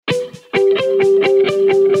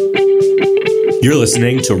You're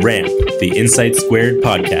listening to Ramp, the Insight Squared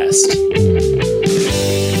podcast.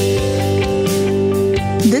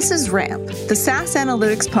 This is Ramp, the SaaS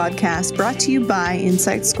Analytics podcast brought to you by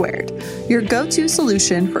Insight Squared, your go-to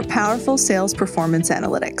solution for powerful sales performance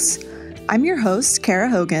analytics. I'm your host, Kara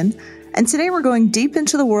Hogan, and today we're going deep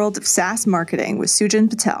into the world of SaaS marketing with Sujan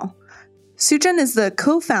Patel. Sujan is the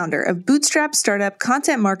co-founder of bootstrap startup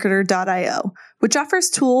ContentMarketer.io, which offers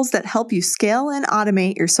tools that help you scale and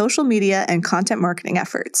automate your social media and content marketing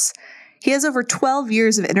efforts. He has over 12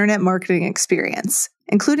 years of internet marketing experience,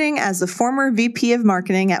 including as the former VP of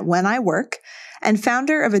marketing at When I Work and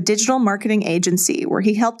founder of a digital marketing agency where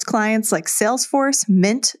he helped clients like Salesforce,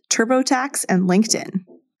 Mint, TurboTax, and LinkedIn.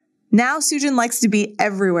 Now Sujan likes to be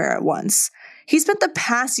everywhere at once. He spent the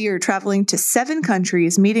past year traveling to 7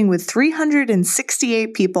 countries, meeting with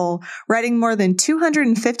 368 people, writing more than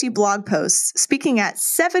 250 blog posts, speaking at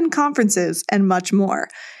 7 conferences, and much more.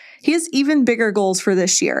 He has even bigger goals for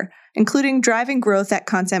this year, including driving growth at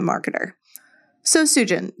Content Marketer. So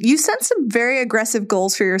Sujan, you set some very aggressive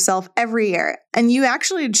goals for yourself every year, and you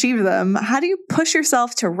actually achieve them. How do you push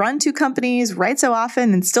yourself to run 2 companies, write so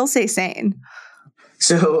often, and still stay sane?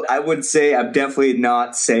 So I would say I'm definitely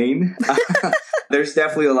not sane. There's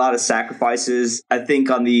definitely a lot of sacrifices, I think,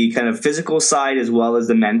 on the kind of physical side as well as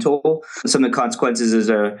the mental. Some of the consequences is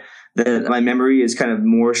that my memory is kind of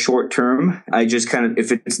more short term. I just kind of,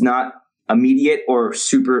 if it's not immediate or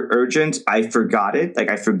super urgent, I forget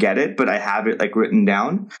it, but I have it like written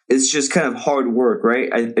down. It's just kind of hard work,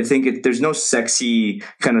 right? I think there's no sexy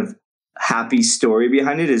kind of happy story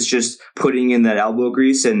behind it. It's just putting in that elbow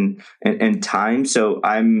grease and time. So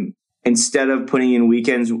I'm, instead of putting in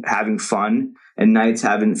weekends having fun and nights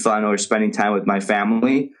having fun or spending time with my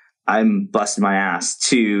family, I'm busting my ass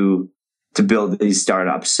to build these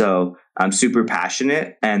startups. So I'm super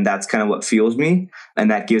passionate, and that's kind of what fuels me,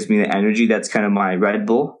 and that gives me the energy. That's kind of my Red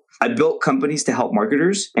Bull. I built companies to help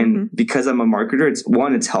marketers, and because I'm a marketer,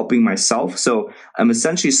 it's helping myself. So I'm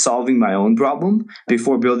essentially solving my own problem.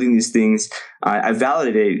 Before building these things, I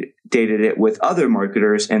validated it with other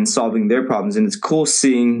marketers and solving their problems. And it's cool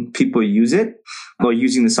seeing people use it while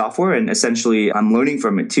using the software, and essentially I'm learning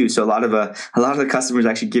from it too. So a lot of the customers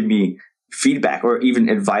actually give me feedback or even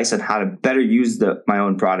advice on how to better use my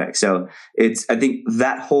own product. So I think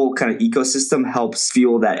that whole kind of ecosystem helps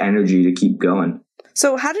fuel that energy to keep going.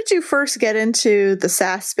 So how did you first get into the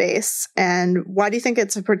SaaS space, and why do you think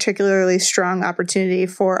it's a particularly strong opportunity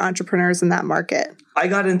for entrepreneurs in that market? I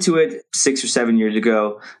got into it 6 or 7 years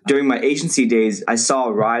ago. During my agency days, I saw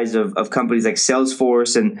a rise of companies like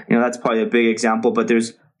Salesforce, and that's probably a big example, but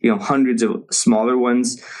there's hundreds of smaller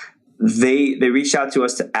ones. They reached out to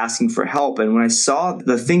us asking for help. And when I saw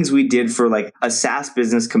the things we did for like a SaaS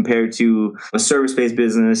business compared to a service-based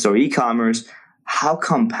business or e-commerce, how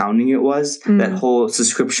compounding it was, that whole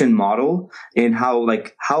subscription model, and how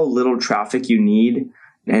little traffic you need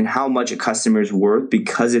and how much a customer is worth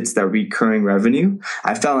because it's the recurring revenue.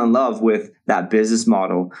 I fell in love with that business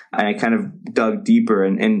model, and I kind of dug deeper,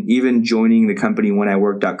 and even joining the company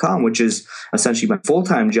wheniwork.com, which is essentially my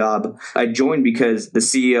full-time job. I joined because the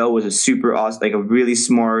CEO was a super awesome, like a really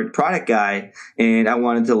smart product guy, and I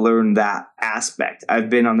wanted to learn that aspect. I've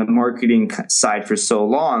been on the marketing side for so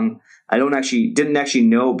long. I didn't actually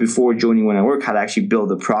know before joining When I Work how to actually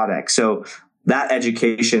build a product. So that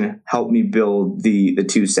education helped me build the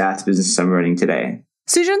 2 SaaS businesses I'm running today.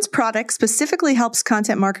 Sujan's product specifically helps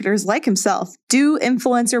content marketers like himself do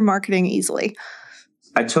influencer marketing easily.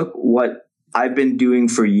 I took what I've been doing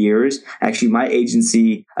for years. Actually, my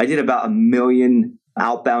agency, I did about 1 million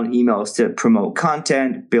outbound emails to promote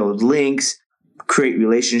content, build links, create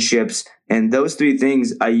relationships. And those 3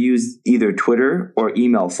 things I used either Twitter or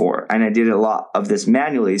email for. And I did a lot of this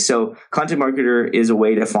manually. So Content Marketer is a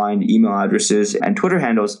way to find email addresses and Twitter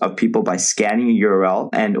handles of people by scanning a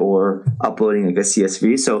URL and or uploading like a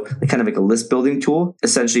CSV. So kind of like a list building tool.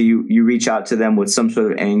 Essentially, you reach out to them with some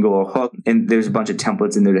sort of angle or hook, and there's a bunch of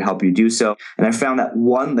templates in there to help you do so. And I found that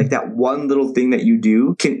one little thing that you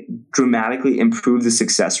do can dramatically improve the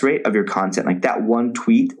success rate of your content. Like that one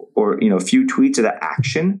tweet or a few tweets or that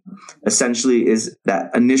action essentially is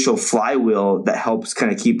that initial flywheel that helps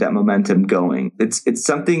kind of keep that momentum going. It's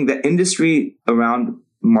something that industry around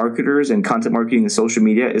marketers and content marketing and social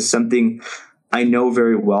media is something I know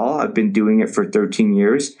very well. I've been doing it for 13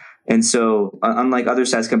 years. And so unlike other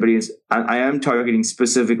SaaS companies, I am targeting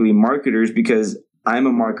specifically marketers because I'm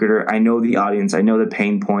a marketer. I know the audience. I know the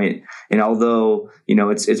pain point. And although,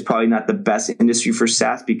 it's probably not the best industry for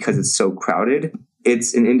SaaS because it's so crowded,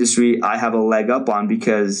 it's an industry I have a leg up on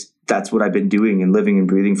because that's what I've been doing and living and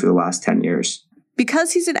breathing for the last 10 years.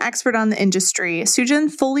 Because he's an expert on the industry,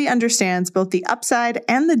 Sujan fully understands both the upside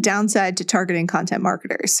and the downside to targeting content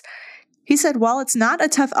marketers. He said while it's not a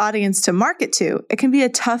tough audience to market to, it can be a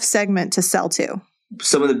tough segment to sell to.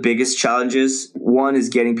 Some of the biggest challenges, one is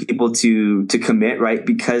getting people to commit, right?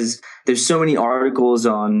 Because there's so many articles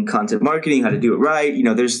on content marketing, how to do it right.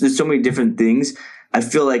 There's so many different things. I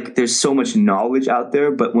feel like there's so much knowledge out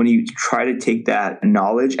there, but when you try to take that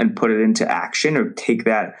knowledge and put it into action, or take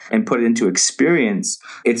that and put it into experience,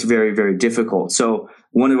 it's very, very difficult. So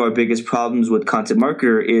one of our biggest problems with content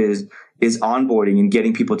marketer is onboarding and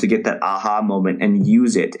getting people to get that aha moment and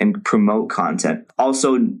use it and promote content.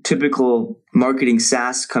 Also, typical marketing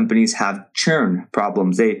SaaS companies have churn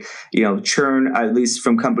problems. They, churn, at least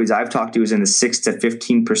from companies I've talked to, is in the 6 to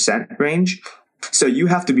 15% range. So you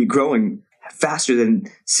have to be growing faster than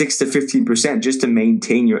 6 to 15% just to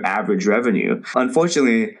maintain your average revenue.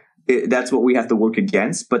 Unfortunately, that's what we have to work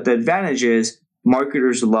against. But the advantage is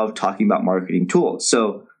marketers love talking about marketing tools.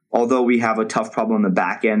 So although we have a tough problem on the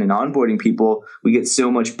back end and onboarding people, we get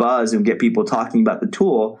so much buzz and get people talking about the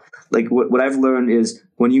tool. Like what I've learned is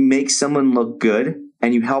when you make someone look good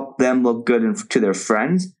and you help them look good to their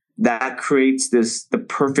friends, that creates the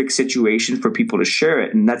perfect situation for people to share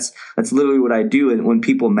it. And that's literally what I do. And when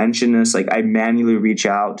people mention this, like I manually reach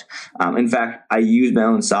out. In fact, I use my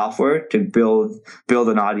own software to build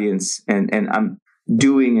an audience, and I'm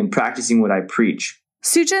doing and practicing what I preach.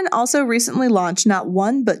 Sujan also recently launched not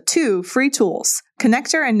one, but two free tools,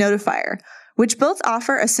 Connector and Notifier, which both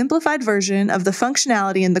offer a simplified version of the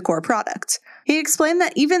functionality in the core product. He explained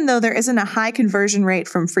that even though there isn't a high conversion rate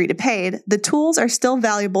from free to paid, the tools are still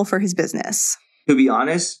valuable for his business. To be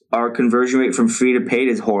honest, our conversion rate from free to paid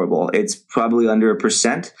is horrible. It's probably under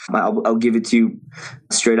 1%. I'll give it to you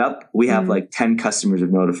straight up. We have like 10 customers of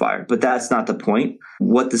Notifier, but that's not the point.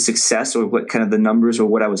 What the success or what kind of the numbers or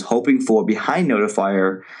what I was hoping for behind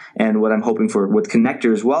Notifier and what I'm hoping for with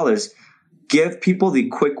Connector as well is give people the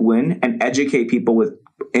quick win and educate people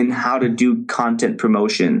in how to do content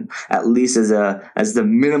promotion, at least as the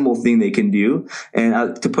minimal thing they can do.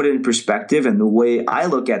 And to put it in perspective, and the way I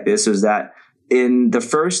look at this is that in the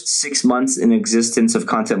first 6 months in existence of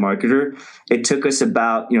Content Marketer, it took us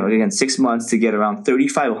about, 6 months to get around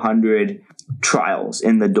 3,500 trials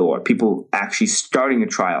in the door, people actually starting a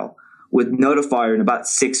trial. With Notifier, in about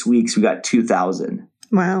 6 weeks, we got 2,000.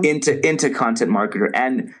 Wow. Into Content Marketer.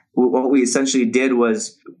 And what we essentially did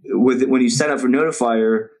was, when you sign up for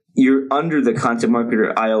Notifier, you're under the Content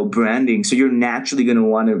Marketer IO branding. So you're naturally going to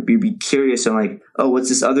want to be curious on like, oh, what's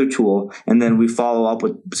this other tool? And then we follow up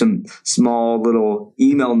with some small little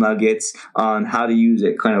email nuggets on how to use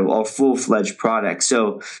it, kind of a full-fledged product.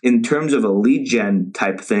 So in terms of a lead gen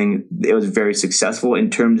type thing, it was very successful. In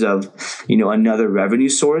terms of, another revenue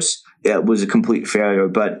source, it was a complete failure,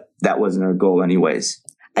 but that wasn't our goal anyways.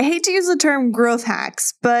 I hate to use the term growth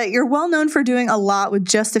hacks, but you're well known for doing a lot with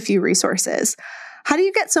just a few resources. How do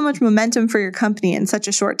you get so much momentum for your company in such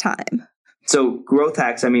a short time? So growth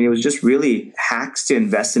hacks, it was just really hacks to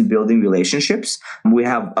invest in building relationships. We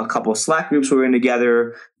have a couple of Slack groups we're in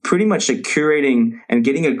together, pretty much like curating and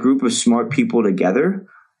getting a group of smart people together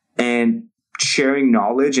and sharing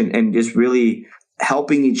knowledge and just really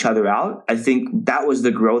helping each other out. I think that was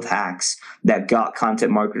the growth hacks that got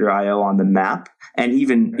Content Marketer IO on the map, and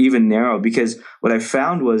even narrow, because what I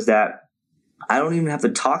found was that I don't even have to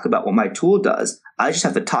talk about what my tool does. I just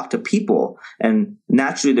have to talk to people, and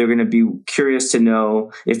naturally they're going to be curious to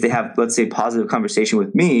know if they have, let's say, positive conversation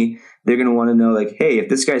with me. They're going to want to know like, hey, if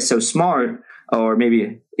this guy's so smart, or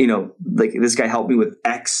maybe, like this guy helped me with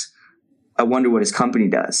X, I wonder what his company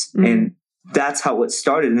does. Mm-hmm. And that's how it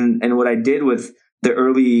started. And what I did with the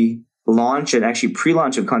early launch and actually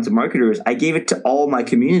pre-launch of Content Marketer is I gave it to all my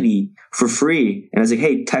community for free. And I was like,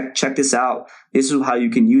 hey, check this out. This is how you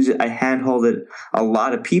can use it. I handholded a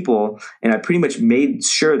lot of people, and I pretty much made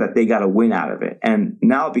sure that they got a win out of it. And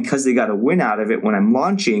now, because they got a win out of it, when I'm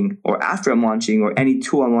launching or after I'm launching or any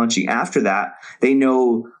tool I'm launching after that, they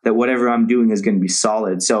know that whatever I'm doing is going to be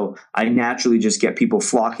solid. So I naturally just get people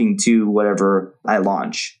flocking to whatever I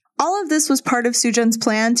launch. All of this was part of Sujan's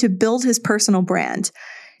plan to build his personal brand.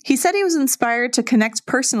 He said he was inspired to connect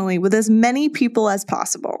personally with as many people as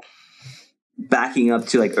possible. Backing up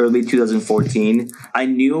to like early 2014, I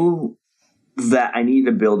knew that I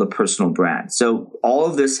needed to build a personal brand. So all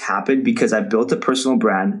of this happened because I built a personal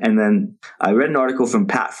brand, and then I read an article from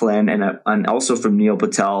Pat Flynn and also from Neil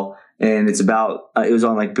Patel, and it's about it was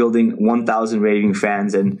on like building 1,000 raving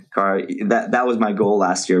fans, and that was my goal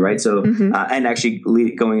last year, right? So and actually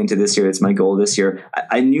going into this year, it's my goal this year.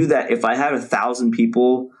 I knew that if I had 1,000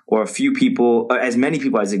 people or a few people, or as many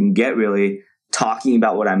people as I can get really talking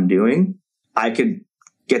about what I'm doing, I could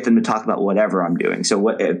get them to talk about whatever I'm doing. So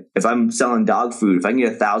what if I'm selling dog food, if I can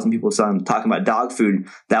get 1,000 people talking about dog food,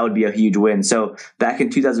 that would be a huge win. So back in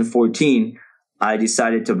 2014, I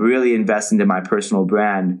decided to really invest into my personal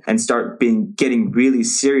brand and start getting really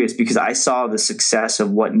serious, because I saw the success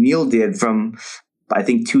of what Neil did from, I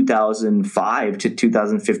think, 2005 to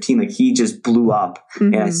 2015. Like, he just blew up.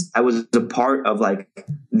 Mm-hmm. And I was a part of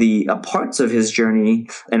the parts of his journey,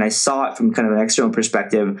 and I saw it from kind of an external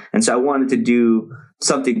perspective. And so I wanted to do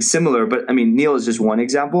something similar. But I mean, Neil is just one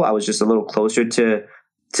example. I was just a little closer to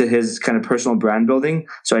his kind of personal brand building,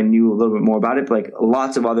 so I knew a little bit more about it. But like,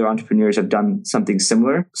 lots of other entrepreneurs have done something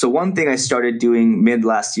similar. So one thing I started doing mid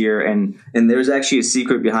last year, and there's actually a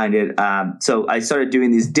secret behind it. So I started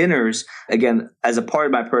doing these dinners again as a part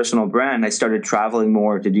of my personal brand. I started traveling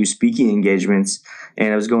more to do speaking engagements,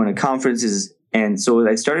 and I was going to conferences. And so what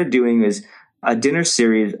I started doing is a dinner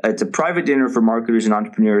series. It's a private dinner for marketers and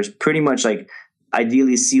entrepreneurs, pretty much like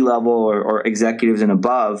ideally C-level or executives and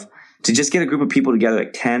above, to just get a group of people together,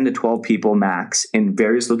 like 10 to 12 people max, in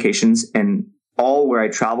various locations, and all where I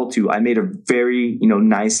traveled to. I made a very,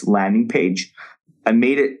 nice landing page. I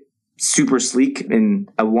made it super sleek, and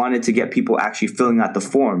I wanted to get people actually filling out the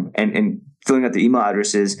form and filling out the email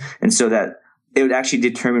addresses, and so that it would actually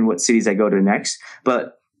determine what cities I go to next.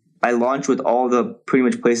 But I launched with all the pretty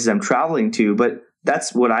much places I'm traveling to, but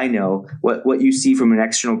that's what I know. What you see from an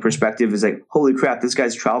external perspective is like, holy crap, this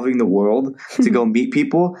guy's traveling the world to go meet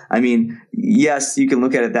people. I mean, yes, you can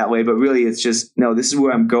look at it that way, but really it's just, no, this is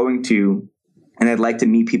where I'm going to, and I'd like to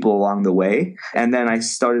meet people along the way. And then I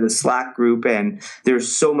started a Slack group, and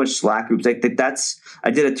there's so much Slack groups. I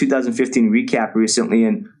did a 2015 recap recently,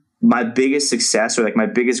 and my biggest success, or like my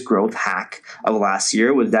biggest growth hack of last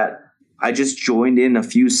year, was that I just joined in a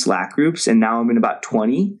few Slack groups, and now I'm in about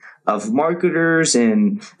 20 of marketers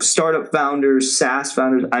and startup founders, SaaS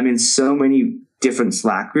founders. I'm in so many different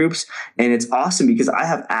Slack groups, and it's awesome because I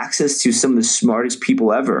have access to some of the smartest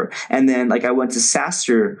people ever. And then I went to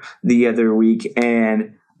SaaStr the other week,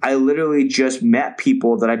 and I literally just met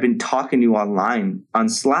people that I've been talking to online on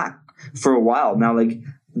Slack for a while now.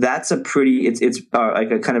 That's a pretty, it's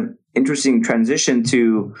like a kind of interesting transition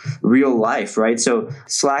to real life, right? So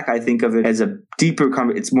Slack, I think of it as a deeper,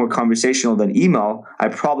 it's more conversational than email. I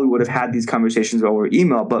probably would have had these conversations over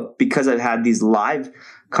email, but because I've had these live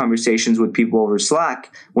conversations with people over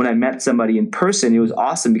Slack, when I met somebody in person, it was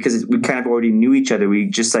awesome because we kind of already knew each other. We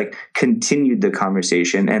just continued the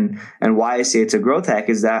conversation. And why I say it's a growth hack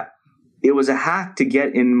is that it was a hack to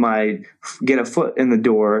get a foot in the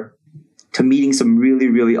door to meeting some really,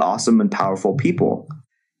 really awesome and powerful people.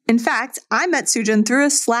 In fact, I met Sujan through a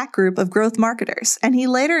Slack group of growth marketers, and he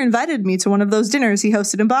later invited me to one of those dinners he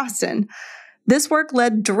hosted in Boston. This work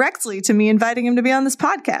led directly to me inviting him to be on this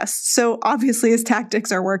podcast, so obviously his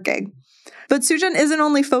tactics are working. But Sujan isn't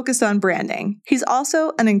only focused on branding. He's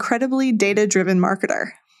also an incredibly data-driven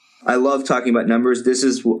marketer. I love talking about numbers.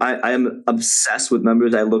 I am obsessed with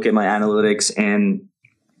numbers. I look at my analytics, and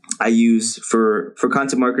I use for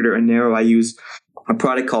Content Marketer and Narrow, I use a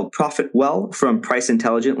product called Profit Well from Price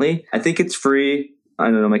Intelligently. I think it's free. I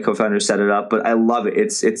don't know, my co-founder set it up, but I love it.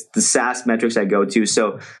 It's the SaaS metrics I go to.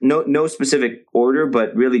 So no specific order,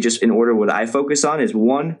 but really just in order, what I focus on is,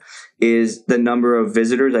 one is the number of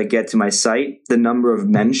visitors I get to my site, the number of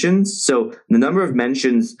mentions. So the number of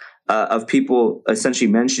mentions of people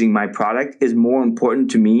essentially mentioning my product is more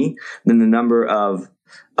important to me than the number of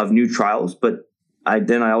new trials. But I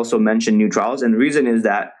also mention new trials. And the reason is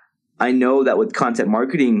that I know that with content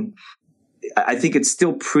marketing, I think it's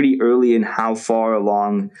still pretty early in how far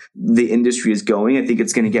along the industry is going. I think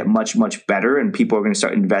it's going to get much, much better, and people are going to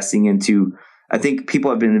start investing into, I think people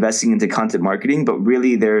have been investing into content marketing, but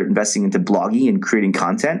really they're investing into blogging and creating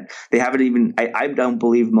content. They haven't even, I don't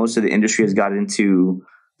believe most of the industry has got into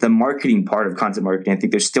the marketing part of content marketing. I think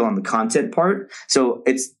they're still on the content part. So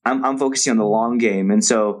I'm focusing on the long game. And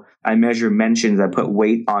so I measure mentions. I put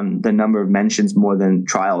weight on the number of mentions more than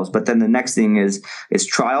trials. But then the next thing is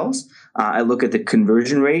trials. I look at the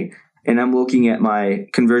conversion rate, and I'm looking at my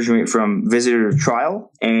conversion rate from visitor to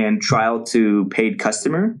trial and trial to paid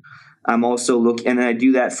customer. I'm also and I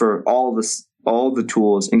do that for all the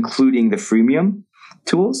tools, including the freemium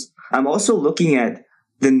tools. I'm also looking at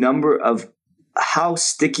the number of how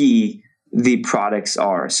sticky the products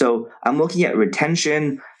are. So I'm looking at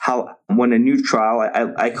retention, when a new trial,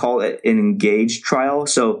 I call it an engaged trial.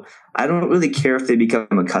 So I don't really care if they become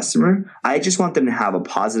a customer. I just want them to have a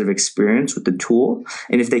positive experience with the tool.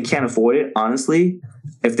 And if they can't afford it, honestly,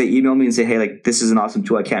 if they email me and say, hey, this is an awesome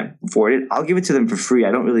tool, I can't afford it, I'll give it to them for free.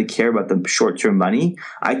 I don't really care about the short-term money.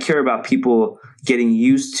 I care about people getting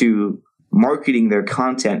used to marketing their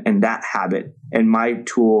content and that habit, and my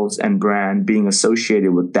tools and brand being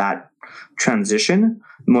associated with that transition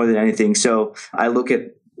more than anything. So I look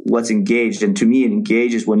at what's engaged, and to me, it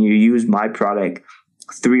engages when you use my product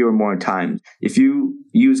 3 or more times. If you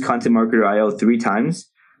use Content Marketer IO 3 times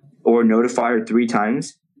or Notifier 3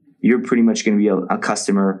 times, you're pretty much going to be a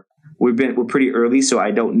customer. We're pretty early, so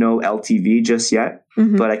I don't know LTV just yet,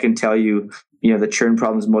 but I can tell you, the churn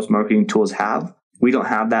problems most marketing tools have. We don't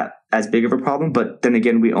have that as big of a problem, but then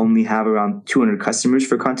again, we only have around 200 customers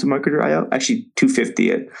for Content Marketer IO, actually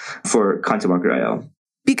 250 for Content Marketer IO.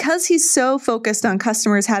 Because he's so focused on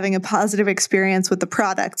customers having a positive experience with the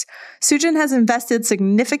product, Sujan has invested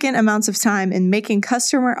significant amounts of time in making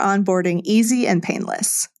customer onboarding easy and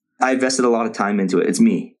painless. I invested a lot of time into it. It's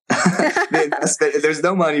me. There's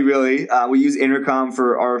no money really. We use Intercom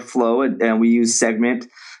for our flow, and we use Segment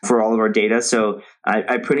for all of our data. So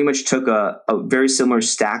I pretty much took a very similar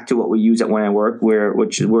stack to what we use at When I Work,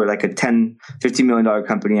 which we're like a $10, $15 million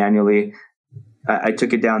company annually. I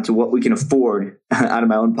took it down to what we can afford out of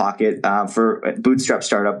my own pocket for a bootstrap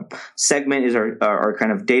startup. Segment is our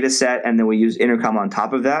kind of data set, and then we use Intercom on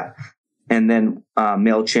top of that. And then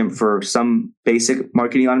MailChimp for some basic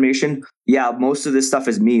marketing automation. Yeah, most of this stuff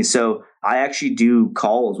is me. So I actually do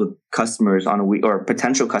calls with customers on a week, or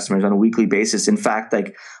potential customers on a weekly basis. In fact,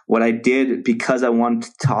 like what I did, because I wanted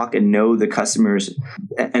to talk and know the customers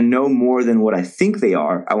and know more than what I think they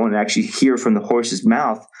are, I want to actually hear from the horse's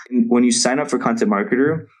mouth. When you sign up for Content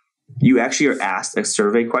Marketer, you actually are asked a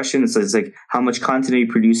survey question. It's like, how much content are you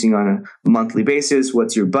producing on a monthly basis?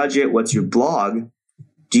 What's your budget? What's your blog?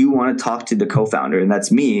 Do you want to talk to the co-founder? And that's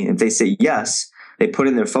me. If they say yes, they put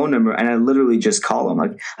in their phone number, and I literally just call them.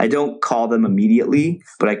 Like, I don't call them immediately,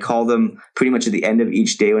 but I call them pretty much at the end of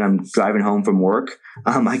each day when I'm driving home from work.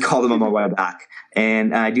 I call them on my way back,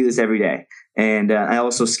 and I do this every day. And I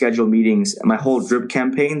also schedule meetings. My whole drip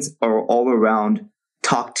campaigns are all around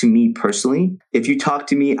talk to me personally. If you talk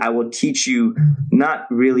to me, I will teach you.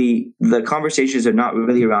 The conversations are not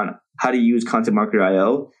really around how to use Content Marketer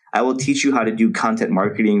IO. I will teach you how to do content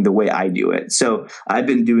marketing the way I do it. So I've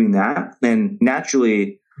been doing that, and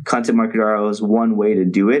naturally, Content Marketer IO is one way to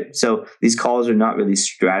do it. So these calls are not really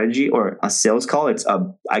strategy or a sales call.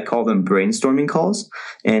 I call them brainstorming calls.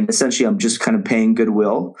 And essentially, I'm just kind of paying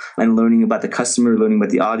goodwill and learning about the customer, learning about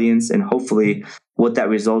the audience, and hopefully what that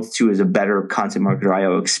results to is a better Content Marketer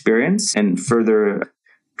IO experience and further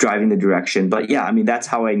driving the direction. But yeah, I mean, that's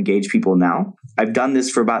how I engage people now. I've done this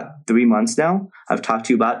for about 3 months now. I've talked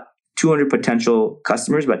to about 200 potential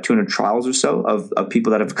customers, about 200 trials or so of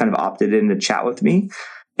people that have kind of opted in to chat with me.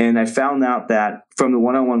 And I found out that from the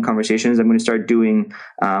one-on-one conversations, I'm going to start doing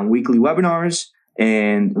weekly webinars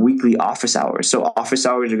and weekly office hours. So office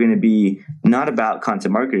hours are going to be not about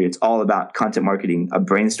content marketing. It's all about content marketing, a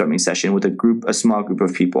brainstorming session with a small group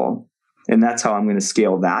of people. And that's how I'm going to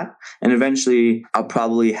scale that. And eventually I'll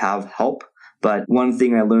probably have help. But one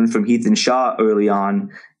thing I learned from Heath and Shaw early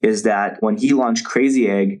on is that when he launched Crazy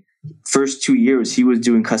Egg, first 2 years, he was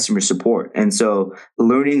doing customer support. And so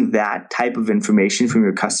learning that type of information from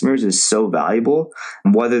your customers is so valuable.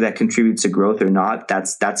 And whether that contributes to growth or not,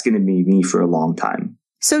 that's going to be me for a long time.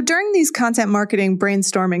 So during these content marketing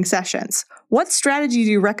brainstorming sessions, what strategy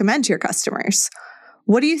do you recommend to your customers?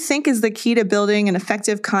 What do you think is the key to building an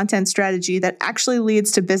effective content strategy that actually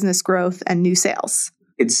leads to business growth and new sales?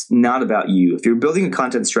 It's not about you. If you're building a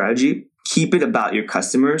content strategy, keep it about your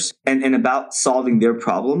customers and about solving their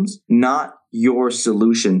problems, not your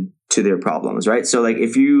solution to their problems, right? So like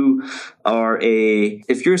if you're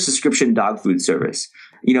a subscription dog food service,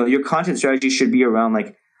 your content strategy should be around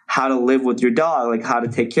like how to live with your dog, like how to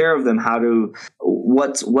take care of them,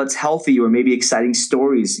 what's healthy, or maybe exciting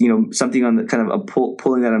stories, something on the kind of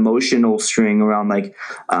pulling that emotional string around like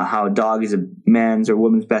how a dog is a man's or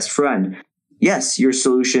woman's best friend. Yes, your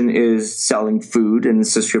solution is selling food and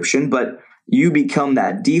subscription, but you become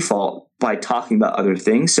that default by talking about other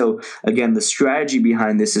things. So again, the strategy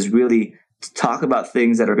behind this is really to talk about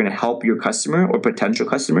things that are going to help your customer or potential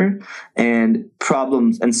customer and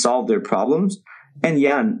problems and solve their problems. And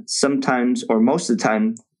yeah, sometimes or most of the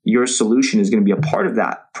time, your solution is going to be a part of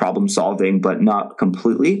that problem solving, but not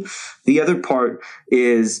completely. The other part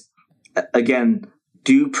is, again,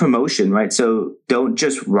 do promotion, right? So don't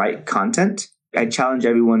just write content. I challenge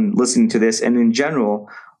everyone listening to this, and in general,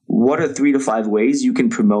 what are 3 to 5 ways you can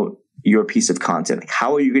promote your piece of content? Like,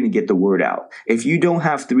 how are you going to get the word out? If you don't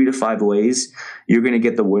have 3 to 5 ways you're going to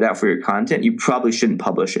get the word out for your content, you probably shouldn't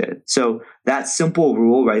publish it. So that simple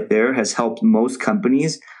rule right there has helped most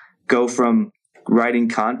companies go from writing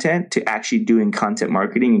content to actually doing content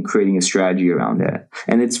marketing and creating a strategy around it.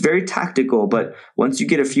 And it's very tactical, but once you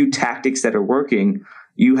get a few tactics that are working,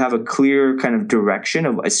 you have a clear kind of direction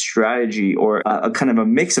of a strategy or a kind of a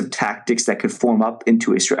mix of tactics that could form up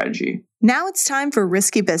into a strategy. Now it's time for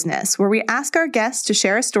Risky Business, where we ask our guests to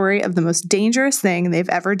share a story of the most dangerous thing they've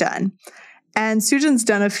ever done. And Sujan's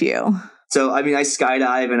done a few. So, I mean, I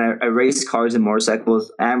skydive and I race cars and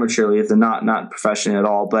motorcycles amateurly, if they're not professionally at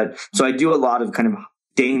all. But so I do a lot of kind of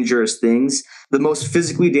dangerous things. The most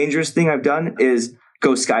physically dangerous thing I've done is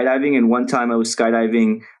go skydiving. And one time I was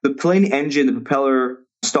skydiving, the plane engine, the propeller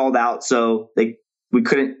stalled out. So we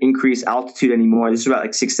couldn't increase altitude anymore. This is about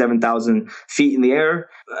like 7,000 feet in the air.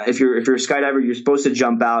 If you're a skydiver, you're supposed to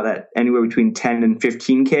jump out at anywhere between 10 and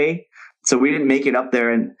 15K. So we didn't make it up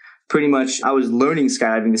there. And pretty much I was learning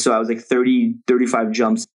skydiving. So I was like 30, 35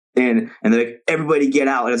 jumps in and they're like, everybody get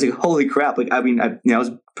out. And I was like, holy crap. Like, I mean, I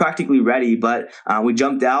was practically ready, but we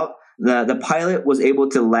jumped out. The pilot was able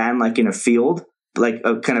to land like in a field, like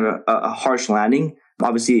a kind of a harsh landing.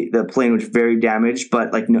 Obviously the plane was very damaged,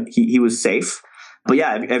 but like, no, he was safe. But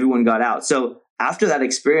yeah, everyone got out. So after that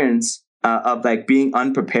experience of like being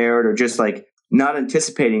unprepared or just like not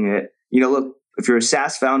anticipating it, look, if you're a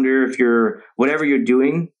SaaS founder, if you're whatever you're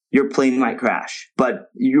doing, your plane might crash. But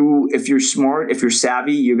if you're smart, if you're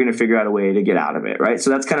savvy, you're going to figure out a way to get out of it, right? So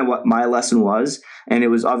that's kind of what my lesson was. And it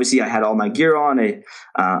was obviously I had all my gear on,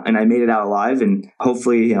 and I made it out alive. And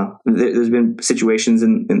hopefully, there's been situations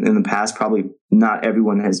in the past, probably not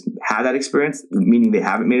everyone has had that experience, meaning they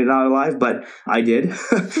haven't made it out alive, but I did.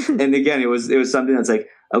 And again, it was something that's like,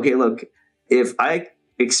 okay, look, if I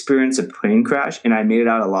experience a plane crash and I made it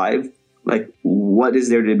out alive, like what is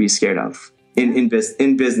there to be scared of? In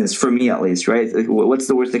business, for me at least, right? Like, what's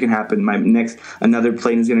the worst that can happen? Another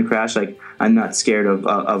plane is going to crash. Like, I'm not scared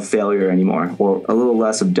of failure anymore, or a little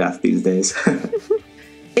less of death these days.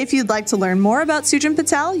 If you'd like to learn more about Sujan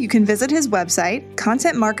Patel, you can visit his website,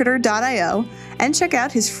 contentmarketer.io, and check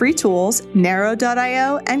out his free tools,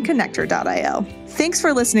 narrow.io and connector.io. Thanks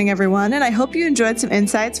for listening, everyone, and I hope you enjoyed some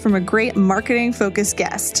insights from a great marketing-focused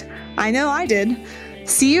guest. I know I did.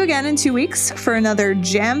 See you again in 2 weeks for another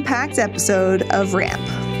jam-packed episode of Ramp.